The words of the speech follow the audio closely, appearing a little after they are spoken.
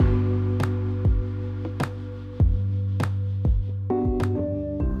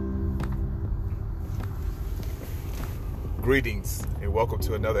Greetings and welcome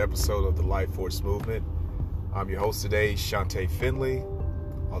to another episode of the Life Force Movement. I'm your host today, Shantae Finley,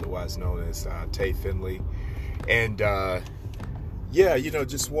 otherwise known as Tay Finley. And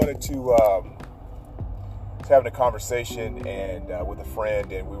just wanted to having a conversation and with a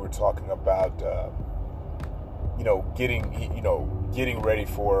friend, and we were talking about getting ready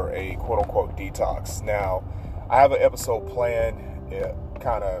for a quote unquote detox. Now, I have an episode planned,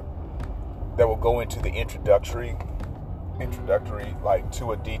 that will go into the introductory like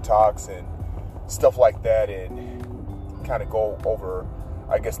to a detox and stuff like that, and kind of go over,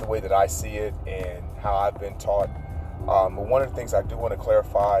 I guess, the way that I see it and how I've been taught. But one of the things I do want to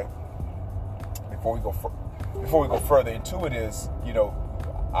clarify before we go further into it is,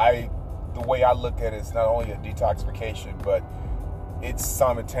 the way I look at it is not only a detoxification, but it's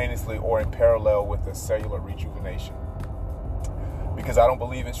simultaneously or in parallel with a cellular rejuvenation. Because I don't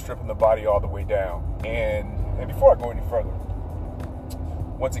believe in stripping the body all the way down. And before I go any further,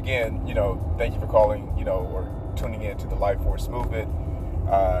 once again, thank you for calling, or tuning in to the Life Force Movement.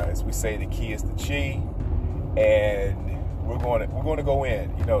 As we say, the key is the chi, and we're going to go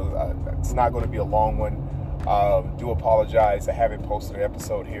in. It's not going to be a long one. Do apologize. I haven't posted an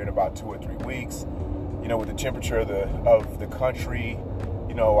episode here in about 2 or 3 weeks. With the temperature of the country,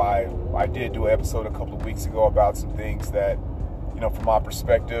 I did do an episode a couple of weeks ago about some things that, from my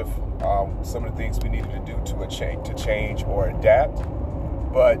perspective, some of the things we needed to do to change or adapt.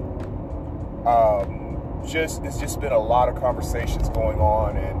 But it's just been a lot of conversations going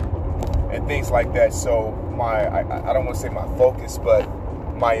on and things like that. So I don't want to say my focus, but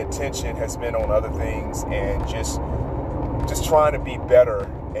my attention has been on other things and just trying to be better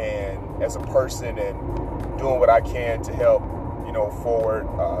and as a person and doing what I can to help, forward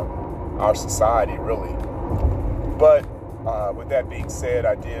our society, really. But with that being said,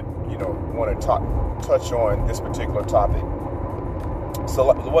 I did, want to touch on this particular topic.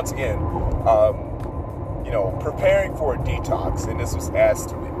 So once again, preparing for a detox, and this was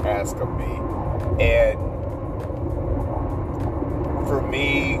asked of me, and for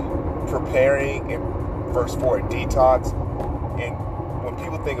me, preparing first for a detox, and when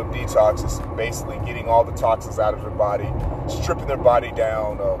people think of detox, it's basically getting all the toxins out of their body, stripping their body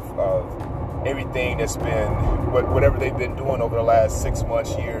down of everything that's been, whatever they've been doing over the last 6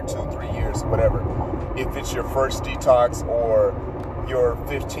 months, year, 2, 3 years, whatever. If it's your first detox or your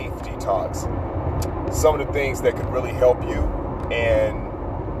 15th detox, some of the things that could really help you and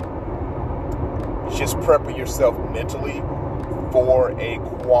just prepping yourself mentally for a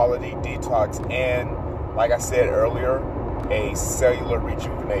quality detox and, like I said earlier, a cellular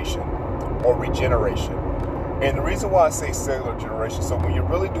rejuvenation or regeneration. And the reason why I say cellular regeneration, so when you're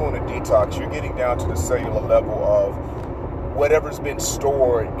really doing a detox, you're getting down to the cellular level of whatever's been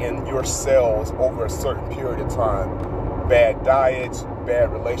stored in your cells over a certain period of time. Bad diets,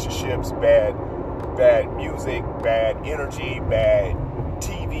 bad relationships, bad music, bad energy, bad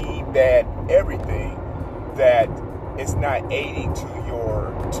TV, bad everything that is not aiding to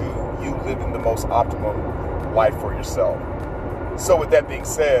you living the most optimum life for yourself. So with that being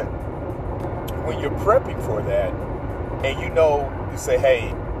said, when you're prepping for that, and you say,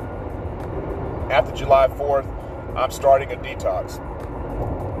 hey, after July 4th, I'm starting a detox.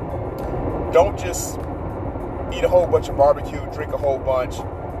 Don't just eat a whole bunch of barbecue, drink a whole bunch,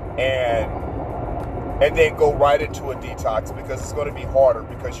 and then go right into a detox, because it's going to be harder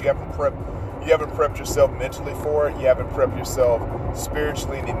because you haven't prepped yourself mentally for it. You haven't prepped yourself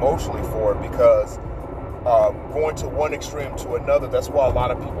spiritually and emotionally for it, because going to one extreme to another, that's why a lot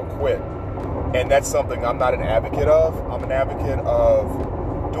of people quit. And that's something I'm not an advocate of. I'm an advocate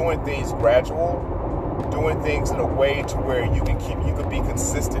of doing things gradual, doing things in a way to where you can be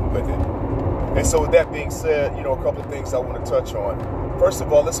consistent with it. And so with that being said, a couple of things I want to touch on. First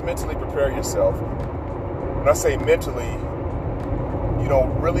of all, let's mentally prepare yourself. When I say mentally,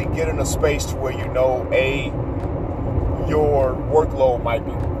 really get in a space to where your workload might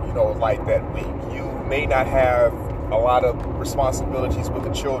be, like that week. You may not have a lot of responsibilities with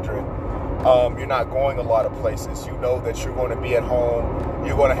the children. You're not going a lot of places. You know that you're going to be at home.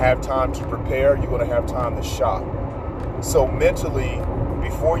 You're going to have time to prepare. You're going to have time to shop. So mentally,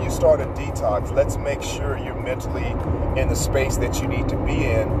 before you start a detox, let's make sure you're mentally in the space that you need to be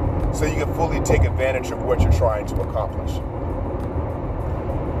in so you can fully take advantage of what you're trying to accomplish.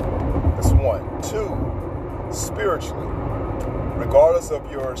 That's one. 2, spiritually. Regardless of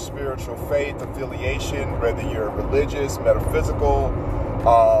your spiritual faith, affiliation, whether you're religious, metaphysical,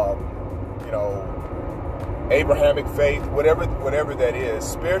 Abrahamic faith, whatever that is,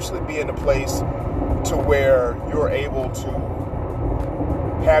 spiritually be in a place to where you're able to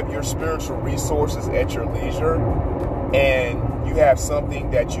have your spiritual resources at your leisure and you have something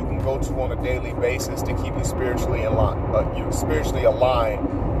that you can go to on a daily basis to keep you spiritually aligned,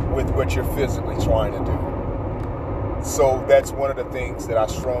 with what you're physically trying to do. So that's one of the things that I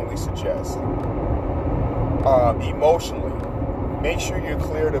strongly suggest. Emotionally, make sure you're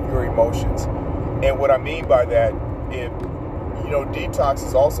cleared of your emotions. And what I mean by that, detox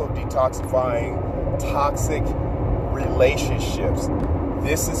is also detoxifying toxic relationships.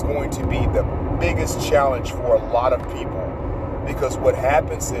 This is going to be the biggest challenge for a lot of people, because what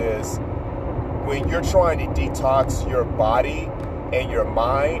happens is when you're trying to detox your body and your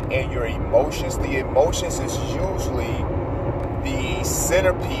mind and your emotions, the emotions is usually the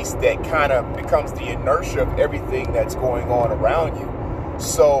centerpiece that kind of becomes the inertia of everything that's going on around you.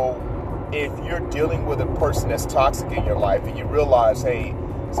 So if you're dealing with a person that's toxic in your life and you realize, hey,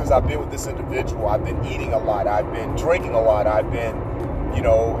 since I've been with this individual, I've been eating a lot, I've been drinking a lot, I've been,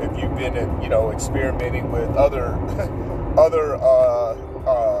 if you've been, experimenting with other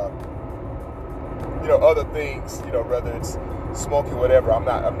other things, whether it's smoking, whatever. I'm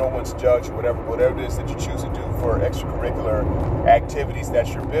no one's judge or whatever it is that you choose to do for extracurricular activities,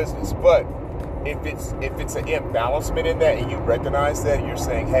 that's your business. But if it's an imbalancement in that and you recognize that, you're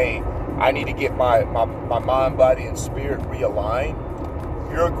saying, hey, I need to get my mind, body, and spirit realigned,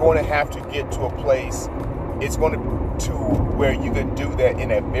 you're going to have to get to a place, it's going to where you can do that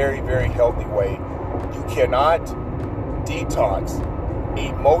in a very, very healthy way. You cannot detox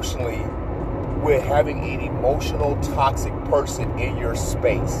emotionally with having an emotional toxic person in your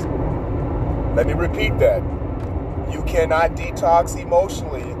space. Let me repeat that. You cannot detox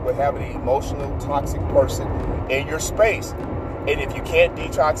emotionally with having an emotional toxic person in your space. And if you can't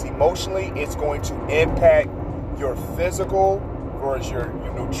detox emotionally, it's going to impact your physical versus your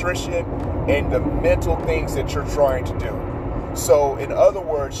nutrition and the mental things that you're trying to do. So in other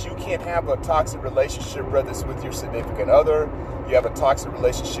words, you can't have a toxic relationship, whether it's with your significant other, you have a toxic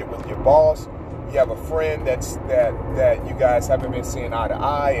relationship with your boss, you have a friend that you guys haven't been seeing eye to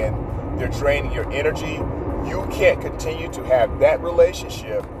eye and they're draining your energy. You can't continue to have that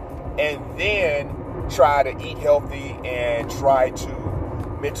relationship and then try to eat healthy and try to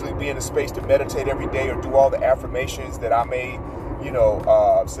mentally be in a space to meditate every day or do all the affirmations that I may,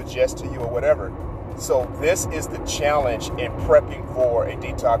 suggest to you or whatever. So this is the challenge in prepping for a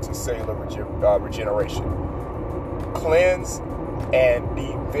detox and cellular regeneration. Cleanse and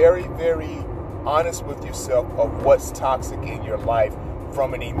be very, very honest with yourself of what's toxic in your life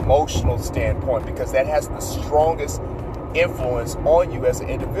from an emotional standpoint, because that has the strongest influence on you as an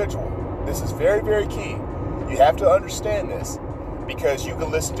individual. This is very, very key. You have to understand this, because you can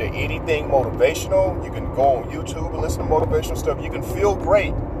listen to anything motivational. You can go on YouTube and listen to motivational stuff. You can feel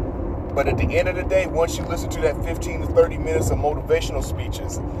great. But at the end of the day, once you listen to that 15 to 30 minutes of motivational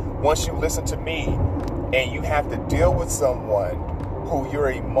speeches, once you listen to me and you have to deal with someone who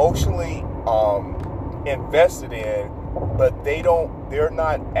you're emotionally invested in, but they're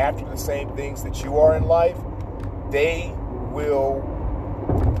not after the same things that you are in life, they will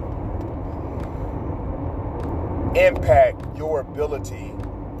impact your ability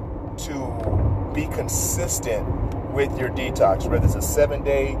to be consistent with your detox, whether it's a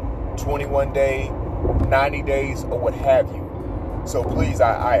 7-day, 21-day, 90 days, or what have you. So please,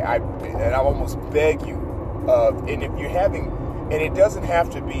 I almost beg you, and if you're having, and it doesn't have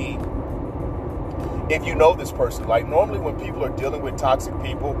to be, if you know this person, like normally when people are dealing with toxic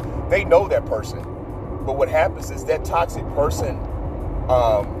people, they know that person. But what happens is that toxic person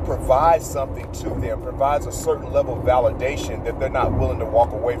provides something to them, provides a certain level of validation that they're not willing to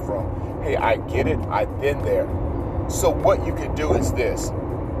walk away from. Hey, I get it. I've been there. So what you can do is this.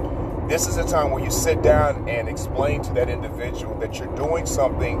 This is a time where you sit down and explain to that individual that you're doing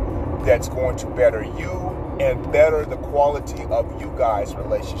something that's going to better you and better the quality of you guys'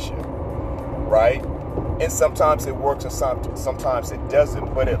 relationship, right? And sometimes it works and sometimes it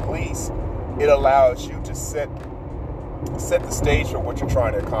doesn't, but at least it allows you to set the stage for what you're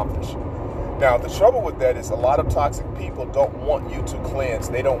trying to accomplish. Now, the trouble with that is a lot of toxic people don't want you to cleanse.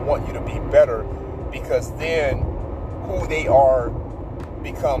 They don't want you to be better, because then who they are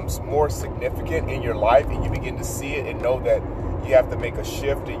becomes more significant in your life, and you begin to see it and know that you have to make a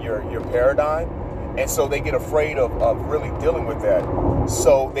shift in your paradigm. And so they get afraid of really dealing with that.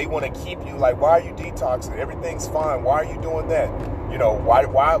 So they want to keep you like, why are you detoxing? Everything's fine. Why are you doing that? Why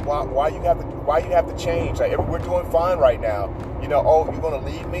you have to change? Like, we're doing fine right now. Oh, you're going to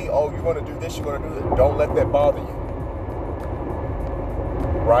leave me? Oh, you're going to do this? You're going to do that? Don't let that bother you.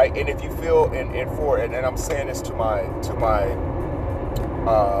 Right? And if you feel, and I'm saying this to my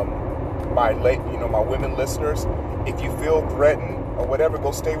women listeners, if you feel threatened or whatever,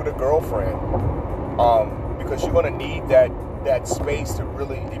 go stay with a girlfriend. because you're going to need that space to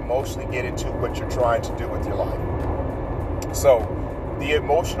really emotionally get into what you're trying to do with your life. So the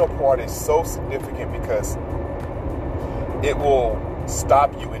emotional part is so significant because it will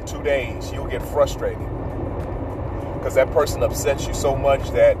stop you in 2 days. You'll get frustrated because that person upsets you so much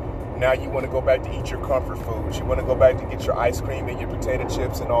that now you want to go back to eat your comfort foods. You want to go back to get your ice cream and your potato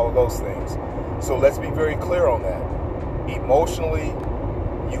chips and all of those things. So let's be very clear on that. Emotionally,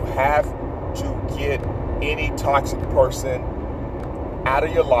 you have to get any toxic person out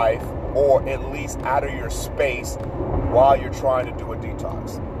of your life, or at least out of your space, while you're trying to do a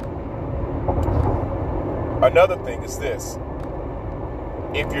detox. Another thing is this.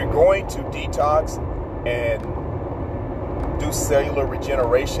 If you're going to detox and do cellular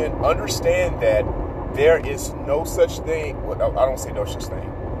regeneration, understand that there is no such thing. Well, I don't say no such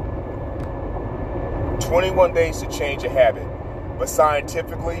thing. 21 days to change a habit. But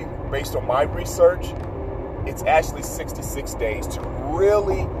scientifically, based on my research, it's actually 66 days to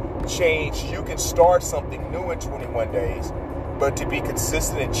really change. You can start something new in 21 days, but to be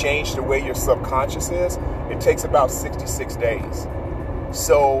consistent and change the way your subconscious is, it takes about 66 days.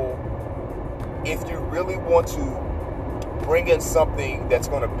 So if you really want to bring in something that's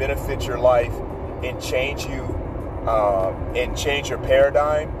going to benefit your life and change you and change your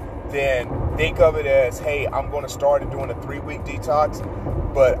paradigm, then think of it as, hey, I'm going to start doing a 3-week detox,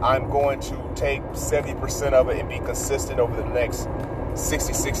 but I'm going to take 70% of it and be consistent over the next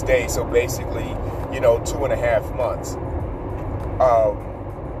 66 days. So basically, 2.5 months.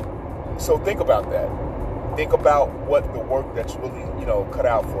 So think about that. Think about what the work that's really, cut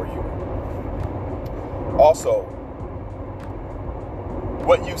out for you. Also,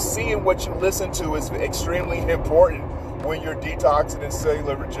 what you see and what you listen to is extremely important when you're detoxing and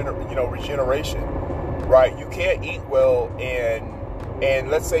cellular regeneration, right? You can't eat well and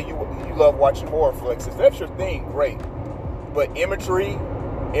let's say you love watching horror flicks. If that's your thing, great. But imagery,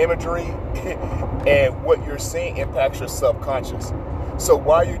 and what you're seeing impacts your subconscious. So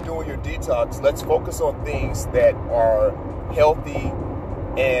while you're doing your detox, let's focus on things that are healthy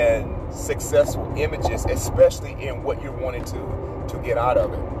and successful images, especially in what you're wanting to get out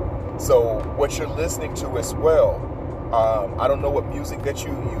of it. So what you're listening to as well. I don't know what music that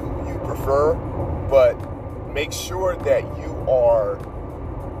you prefer, but make sure that you are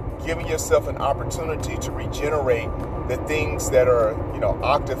giving yourself an opportunity to regenerate the things that are,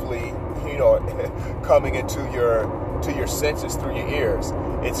 actively, coming into your senses through your ears.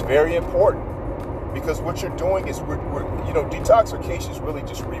 It's very important because what you're doing is detoxification is really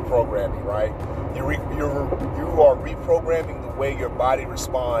just reprogramming, right? You are reprogramming the way your body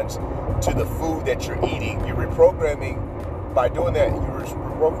responds to the food that you're eating. You're reprogramming. By doing that, you're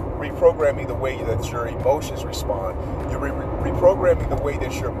reprogramming the way that your emotions respond. You're reprogramming the way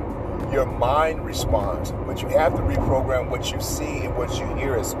that your mind responds. But you have to reprogram what you see and what you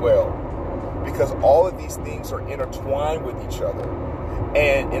hear as well, because all of these things are intertwined with each other.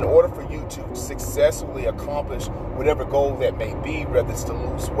 And in order for you to successfully accomplish whatever goal that may be, whether it's to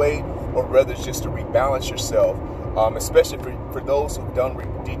lose weight or whether it's just to rebalance yourself, especially for those who've done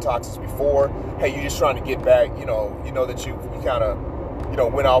detoxes before, hey, you're just trying to get back, you know that you kind of,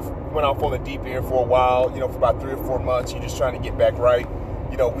 went off on the deep end for a while, for about 3 or 4 months, you're just trying to get back right.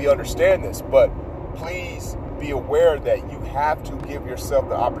 We understand this, but please be aware that you have to give yourself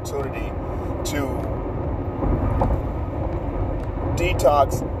the opportunity to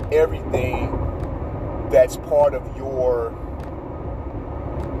detox everything that's part of your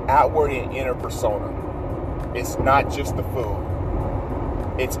outward and inner persona. It's not just the food.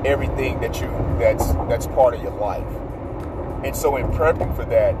 It's everything that's part of your life. And so in prepping for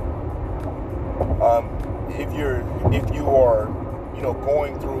that, if you are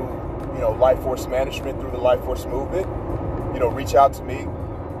going through Life Force management through the Life Force movement, reach out to me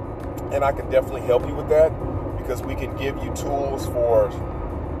and I can definitely help you with that, because we can give you tools for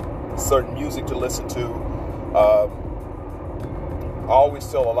certain music to listen to. I always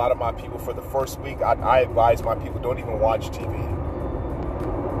tell a lot of my people for the first week, I advise my people, don't even watch TV.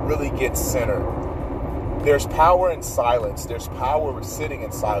 Really get centered. There's power in silence. There's power in sitting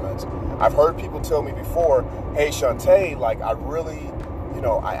in silence. I've heard people tell me before, hey, Shantae, like I really,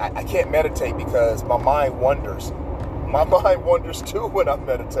 I can't meditate because my mind wanders. My mind wanders too when I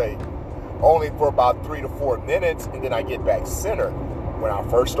meditate. Only for about 3 to 4 minutes, and then I get back centered. When I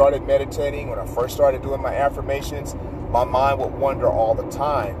first started meditating, when I first started doing my affirmations, my mind would wander all the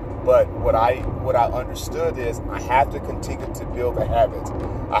time. But what I understood is I have to continue to build the habits.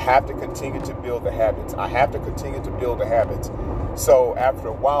 I have to continue to build the habits. I have to continue to build the habits. So after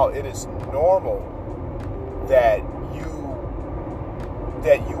a while, it is normal that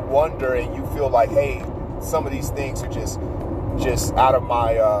you wonder and you feel like, hey, some of these things are just out of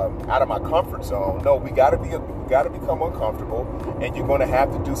my comfort zone. No, we got to become uncomfortable, and you're going to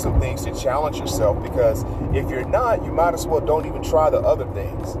have to do some things to challenge yourself, because if you're not, you might as well don't even try the other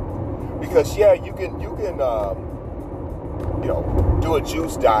things. Because yeah, you can do a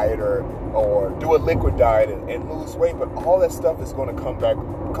juice diet or do a liquid diet and lose weight, but all that stuff is going to come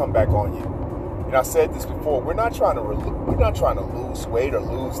back on you. And I said this before, we're not trying to lose weight or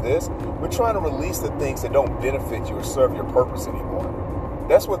lose this. We're trying to release the things that don't benefit you or serve your purpose anymore.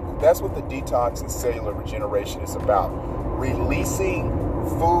 That's what the detox and cellular regeneration is about. Releasing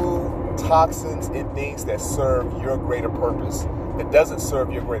food, toxins, and things that serve your greater purpose, that doesn't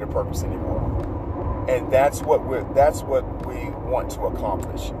serve your greater purpose anymore. And that's what we want to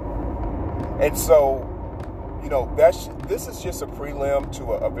accomplish. And so, this is just a prelim to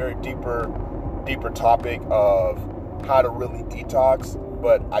a very deeper topic of how to really detox.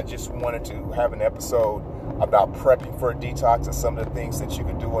 But I just wanted to have an episode about prepping for a detox and some of the things that you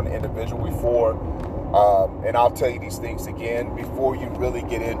can do on an individual before. And I'll tell you these things again before you really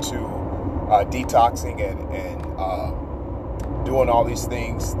get into detoxing and doing all these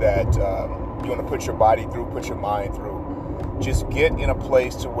things that you want to put your body through, put your mind through. Just get in a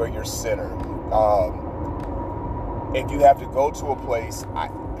place to where you're centered. If you have to go to a place,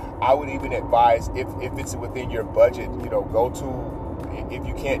 I would even advise, if it's within your budget, go to, if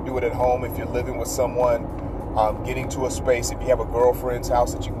you can't do it at home, if you're living with someone, getting to a space, if you have a girlfriend's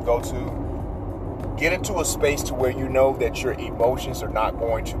house that you can go to, get into a space to where you know that your emotions are not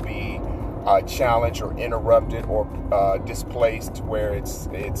going to be challenged or interrupted or displaced, where it's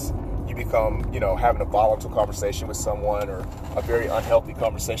you become, having a volatile conversation with someone or a very unhealthy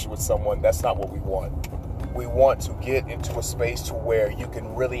conversation with someone. That's not what we want. We want to get into a space to where you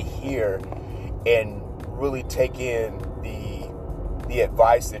can really hear and really take in the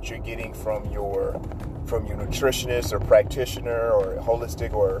advice that you're getting from your nutritionist or practitioner or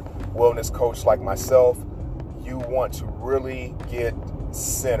holistic or wellness coach like myself. You want to really get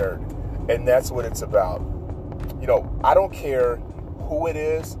centered, and that's what it's about. I don't care who it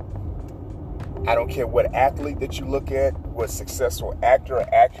is. I don't care what athlete that you look at, what successful actor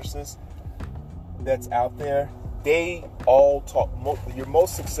or actresses that's out there. They all talk, your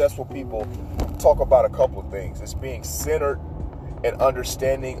most successful people talk about a couple of things. It's being centered and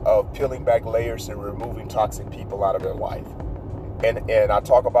understanding of peeling back layers and removing toxic people out of their life. And I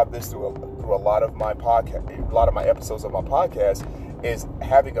talk about this through a lot of my podcast, a lot of my episodes of my podcast, is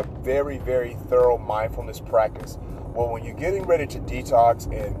having a very, very thorough mindfulness practice. Well, when you're getting ready to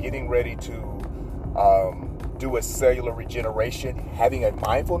detox and getting ready to do a cellular regeneration, having a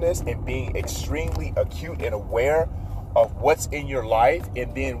mindfulness and being extremely acute and aware of what's in your life,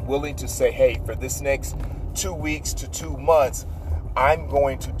 and being willing to say, hey, for this next 2 weeks to 2 months, I'm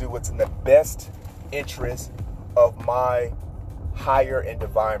going to do what's in the best interest of my higher and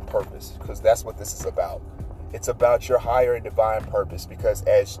divine purpose, because that's what this is about. It's about your higher and divine purpose, because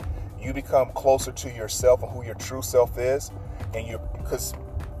as you become closer to yourself and who your true self is, and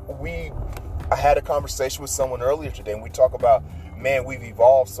I had a conversation with someone earlier today, and we talk about, man, we've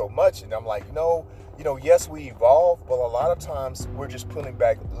evolved so much. And I'm like, yes, we evolved, but a lot of times we're just pulling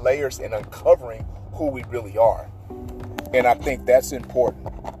back layers and uncovering who we really are. And I think that's important.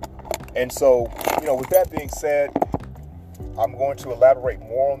 And so, with that being said, I'm going to elaborate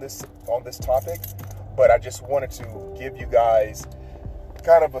more on this topic, but I just wanted to give you guys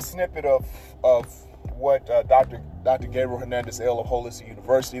kind of a snippet of what Dr. Gabriel Hernandez-El of Holistic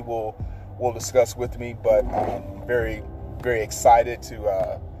University will discuss with me. But I'm very, very excited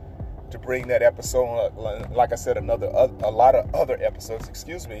to bring that episode. Like I said, a lot of other episodes,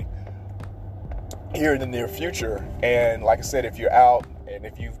 here in the near future. And like I said, if you're out and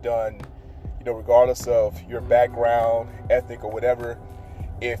if you've done, regardless of your background, ethic, or whatever,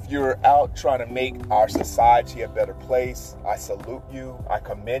 if you're out trying to make our society a better place, I salute you, I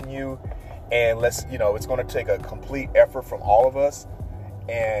commend you, and it's going to take a complete effort from all of us.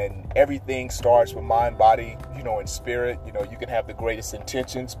 And everything starts with mind, body, and spirit. You can have the greatest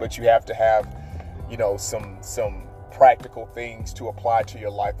intentions, but you have to have, some practical things to apply to your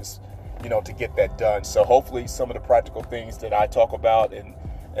life, to get that done. So hopefully some of the practical things that I talk about and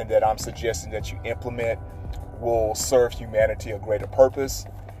that I'm suggesting that you implement will serve humanity a greater purpose.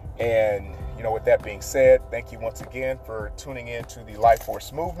 And, with that being said, thank you once again for tuning in to the Life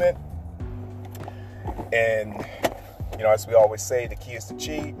Force Movement. And, as we always say, the key is to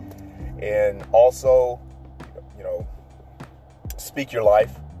chi. And also, speak your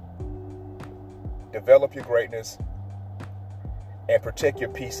life, develop your greatness, and protect your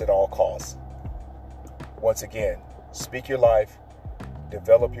peace at all costs. Once again, speak your life,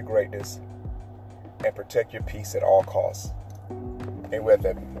 develop your greatness, and protect your peace at all costs. And with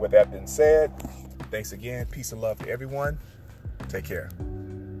that being said, thanks again. Peace and love to everyone. Take care.